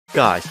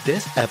Guys,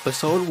 this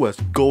episode was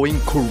going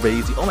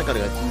crazy. Oh my god,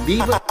 guys,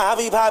 leave it. I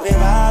be popping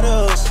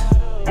bottles.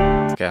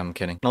 Okay, I'm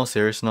kidding. No,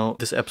 serious note,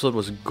 this episode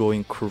was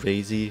going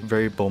crazy,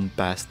 very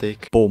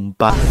bombastic.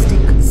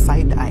 Bombastic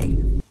Side eye.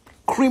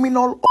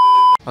 Criminal.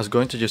 I was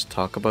going to just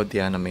talk about the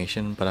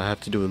animation, but I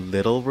have to do a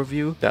little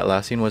review. That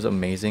last scene was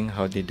amazing,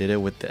 how they did it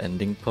with the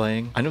ending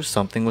playing. I knew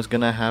something was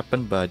gonna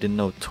happen, but I didn't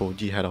know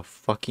Toji had a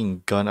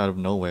fucking gun out of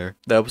nowhere.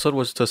 The episode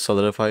was to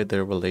solidify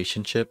their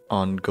relationship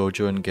on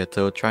Gojo and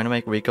Geto, trying to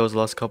make Riko's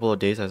last couple of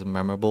days as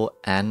memorable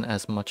and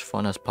as much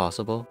fun as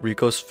possible.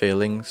 Riko's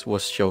failings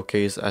was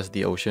showcased as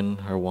the ocean,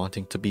 her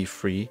wanting to be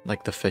free,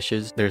 like the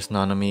fishes. There's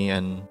Nanami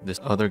and this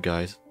other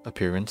guy's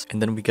appearance,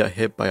 and then we got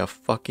hit by a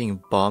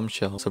fucking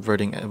bombshell,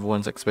 subverting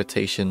everyone's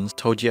expectations.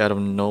 Toji out of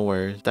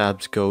nowhere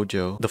stabs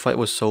Gojo. The fight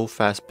was so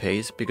fast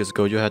paced because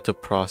Gojo had to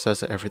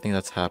process everything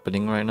that's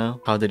happening right now.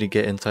 How did he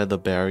get inside the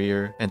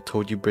barrier, and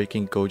Toji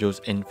breaking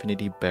Gojo's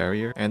infinity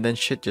barrier, and then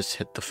shit just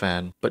hit the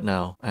fan. But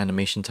now,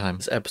 animation time.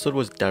 This episode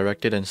was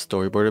directed and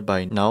storyboarded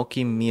by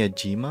Naoki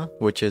Miyajima,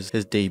 which is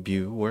his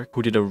debut work,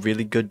 who did a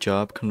really good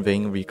job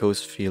conveying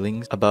Riko's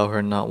feelings about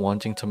her not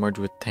wanting to merge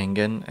with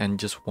Tengen and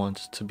just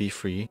wants to be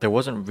free. There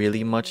wasn't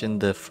really much in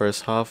the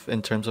first half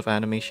in terms of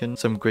animation.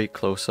 Some great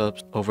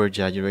close-ups, over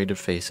exaggerated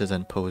faces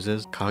and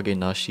poses. Kage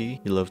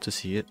Nashi, you love to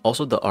see it.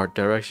 Also, the art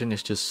direction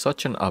is just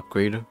such an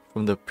upgrade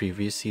from the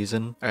previous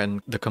season,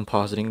 and the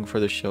compositing for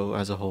the show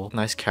as a whole.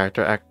 Nice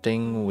character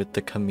acting with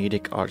the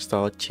comedic art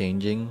style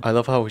changing. I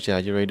love how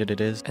exaggerated it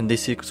is, and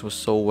this sequence was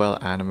so well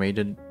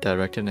animated,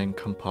 directed and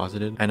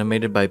composited.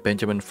 Animated by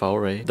Benjamin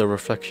Faure. The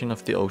reflection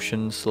of the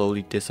ocean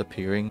slowly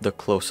disappearing, the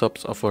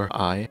close-ups of her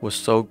eye was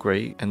so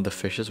great, and the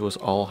fishes was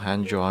all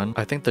hand-drawn.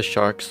 I think the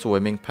shark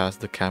swimming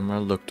past the camera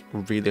looked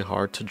really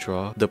hard to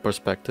draw the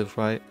perspective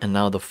right. And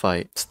now the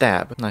fight.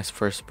 Stab. Nice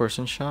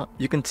first-person shot.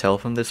 You can tell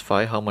from this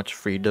fight how much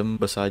freedom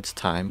besides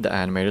time the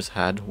animators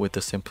had with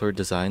the simpler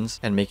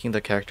designs and making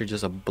the character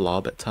just a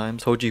blob at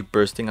times. Toji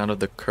bursting out of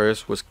the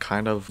curse was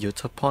kind of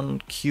Yutapon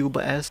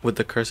Cube-esque with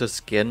the curse's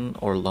skin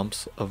or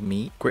lumps of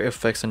meat. Great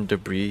effects and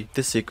debris.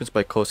 This sequence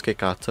by Kosuke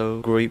Kato,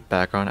 great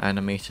background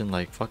animation,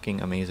 like fucking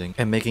amazing.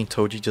 And making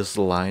Toji just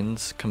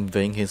lines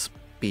conveying his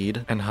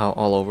speed and how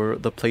all over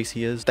the place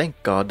he is.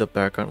 Thank god the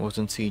background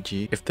wasn't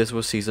CG. If this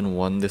was season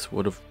 1, this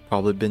would have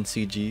probably been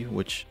CG,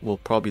 which will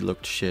probably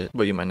look shit,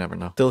 but you might never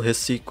know. Still, his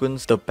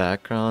sequence, the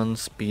background,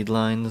 speed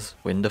lines,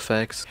 wind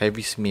effects,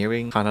 heavy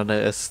smearing,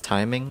 Kanada's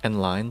timing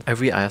and lines,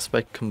 every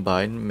aspect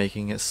combined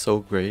making it so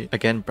great.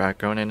 Again,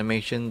 background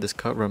animation. This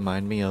cut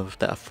remind me of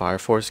that Fire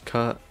Force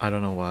cut. I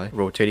don't know why.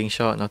 Rotating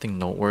shot, nothing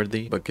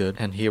noteworthy, but good.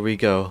 And here we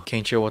go.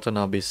 Keiichiro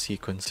Watanabe's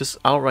sequence. Just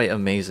outright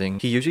amazing.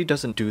 He usually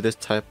doesn't do this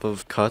type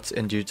of cuts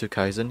in Jujutsu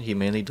Kaisen. He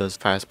mainly does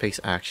fast-paced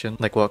action,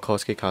 like what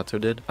Kosuke Kato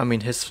did. I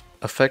mean, his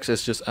effects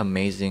is just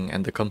amazing,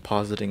 and the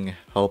compositing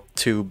helped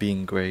too,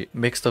 being great.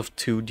 Mixed of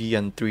 2D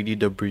and 3D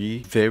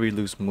debris, very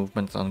loose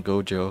movements on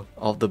Gojo.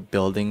 All the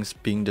buildings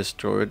being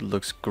destroyed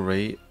looks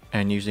great,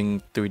 and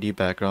using 3D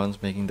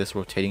backgrounds making this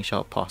rotating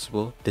shot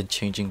possible, then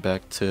changing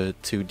back to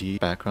 2D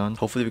backgrounds.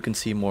 Hopefully we can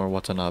see more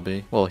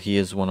Watanabe. Well, he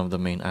is one of the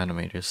main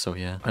animators, so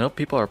yeah. I know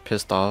people are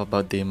pissed off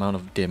about the amount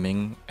of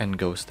dimming and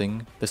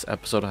ghosting this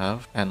episode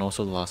have, and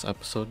also the last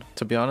episode.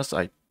 To be honest,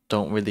 I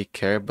don't really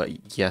care,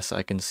 but yes,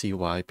 I can see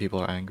why people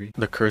are angry.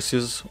 The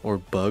curses or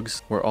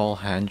bugs were all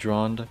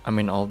hand-drawn. I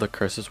mean, all the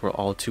curses were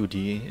all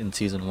 2D in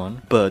season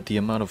 1, but the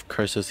amount of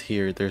curses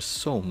here, there's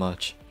so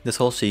much. This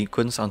whole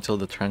sequence until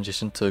the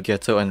transition to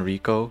Geto and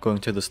Riko going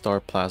to the Star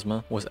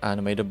Plasma was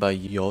animated by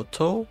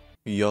Yoto?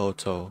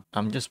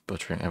 I'm just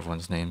butchering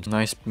everyone's names.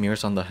 Nice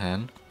smears on the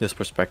hand. This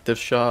perspective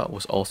shot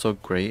was also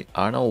great.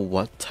 I don't know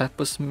what type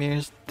of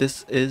smears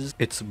this is.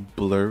 It's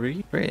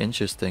blurry. Very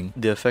interesting.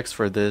 The effects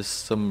for this,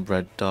 some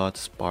red dots,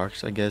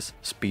 sparks, I guess.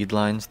 Speed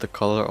lines, the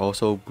color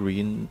also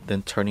green,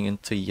 then turning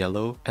into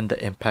yellow. And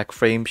the impact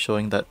frame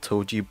showing that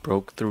Toji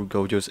broke through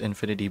Gojo's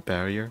infinity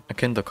barrier.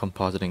 Again, the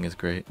compositing is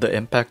great. The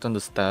impact on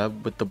the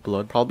stab with the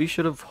blood probably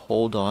should have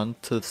held on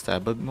to the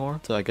stab a bit more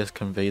to, I guess,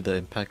 convey the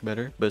impact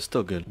better, but it's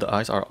still good. The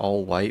eyes are all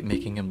white,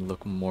 making him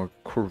look more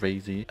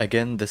crazy.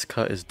 Again, this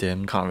cut is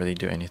dim. Can't really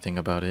do anything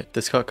about it.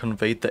 This cut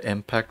conveyed the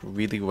impact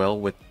really well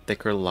with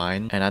thicker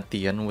line, and at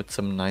the end with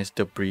some nice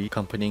debris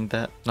accompanying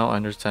that. Now I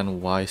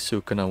understand why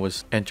Sukuna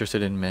was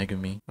interested in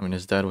Megumi. I mean,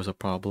 his dad was a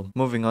problem.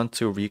 Moving on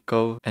to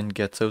Riko and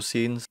Geto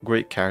scenes.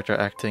 Great character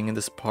acting in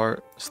this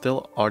part.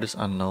 Still artist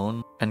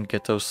unknown, and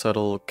Geto's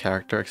subtle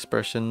character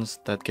expressions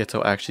that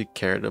Geto actually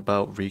cared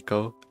about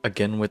Riko.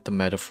 Again with the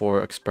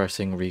metaphor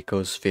expressing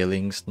Riko's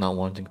feelings, not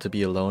wanting to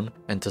be alone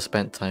and to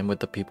spend time with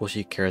the people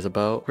she cares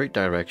about. Great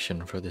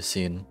direction for this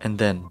scene. And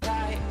then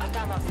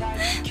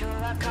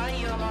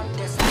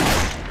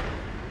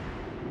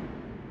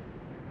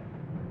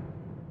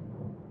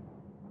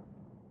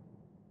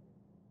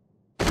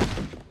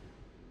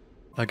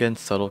again,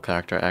 subtle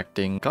character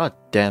acting. God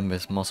damn,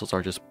 his muscles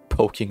are just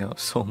poking out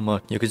so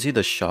much. You can see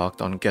the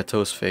shock on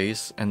Geto's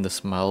face and the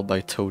smile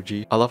by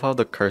Toji. I love how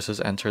the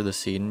curses enter the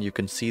scene. You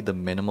can see the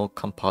minimal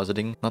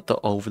compositing, not the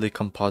overly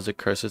composite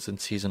curses in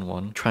season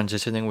 1.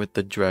 Transitioning with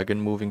the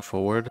dragon moving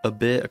forward, a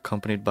bit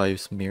accompanied by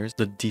smears.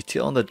 The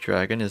detail on the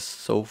dragon is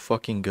so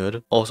fucking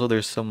good. Also,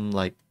 there's some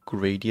like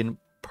gradient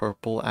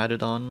purple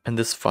added on, and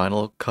this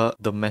final cut,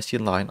 the messy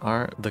line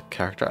art, the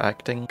character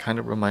acting kind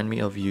of remind me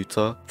of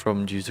Yuta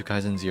from Jujutsu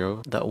Kaisen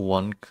 0. That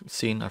one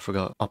scene, I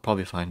forgot, I'll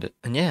probably find it.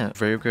 And yeah,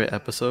 very great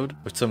episode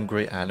with some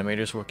great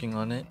animators working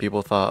on it.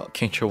 People thought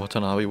Keiichiro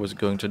Watanabe was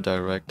going to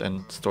direct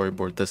and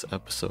storyboard this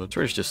episode.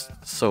 It's just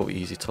so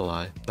easy to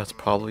lie. That's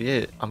probably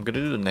it. I'm gonna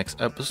do the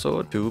next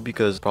episode too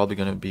because it's probably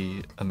gonna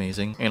be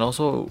amazing. And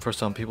also for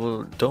some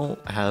people, don't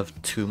have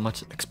too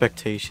much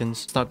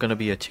expectations. It's not gonna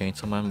be a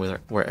Chainsaw Man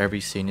where every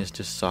scene is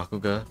just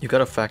Sakuga. You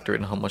gotta factor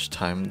in how much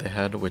time they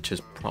had, which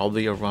is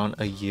probably around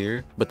a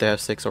year, but they have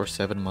 6 or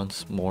 7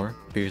 months more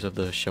because of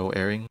the show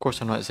airing. Of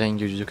course, I'm not saying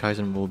Jujutsu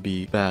Kaisen will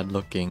be bad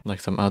looking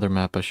like some other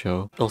Mappa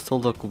show. It'll still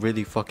look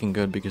really fucking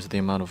good because of the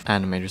amount of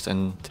animators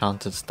and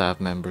talented staff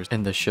members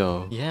in the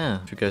show. Yeah,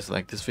 if you guys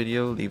like this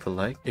video, leave a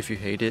like. If you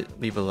hate it,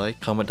 leave a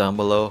like. Comment down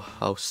below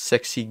how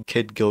sexy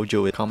Kid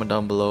Gojo is. Comment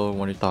down below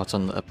what your thoughts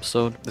on the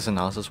episode. This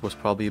analysis was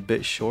probably a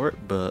bit short,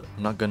 but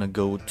I'm not gonna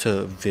go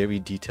to very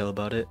detail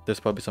about it. There's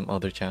probably some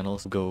other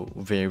channels who go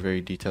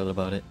very detailed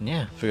about it. And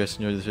yeah, if you guys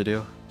enjoyed this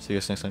video, see you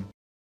guys next time.